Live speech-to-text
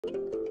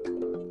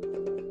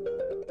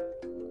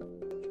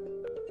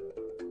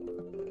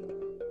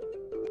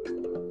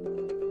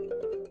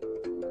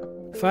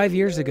5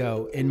 years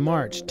ago, in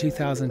March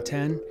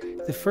 2010,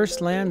 the first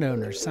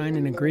landowner signed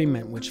an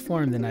agreement which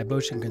formed the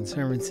Naboisho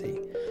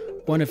Conservancy,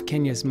 one of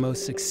Kenya's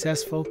most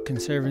successful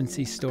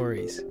conservancy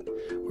stories.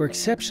 We're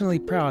exceptionally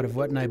proud of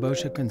what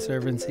Naboisho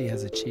Conservancy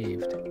has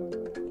achieved.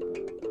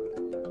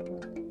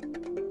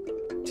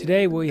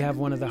 Today we have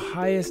one of the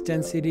highest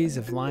densities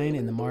of lion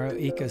in the Mara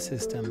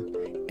ecosystem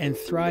and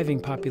thriving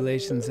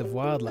populations of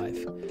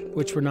wildlife,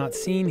 which were not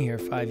seen here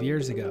 5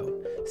 years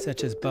ago,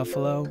 such as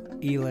buffalo,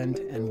 eland,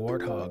 and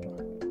warthog.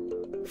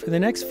 For the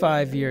next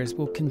 5 years,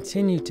 we'll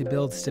continue to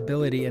build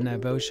stability in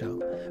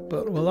Naboisho,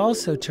 but we'll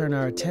also turn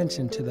our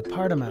attention to the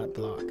Pardamat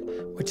block,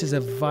 which is a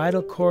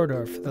vital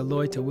corridor for the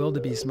Loita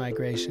wildebeest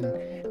migration,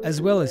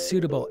 as well as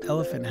suitable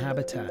elephant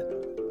habitat,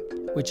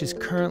 which is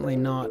currently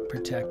not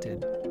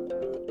protected.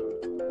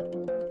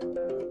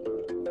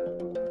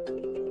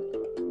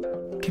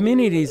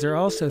 Communities are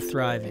also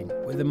thriving,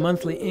 with a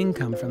monthly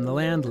income from the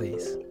land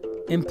lease,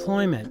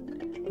 employment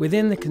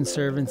within the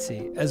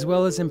Conservancy, as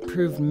well as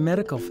improved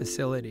medical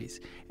facilities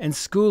and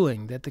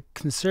schooling that the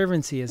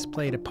Conservancy has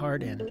played a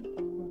part in.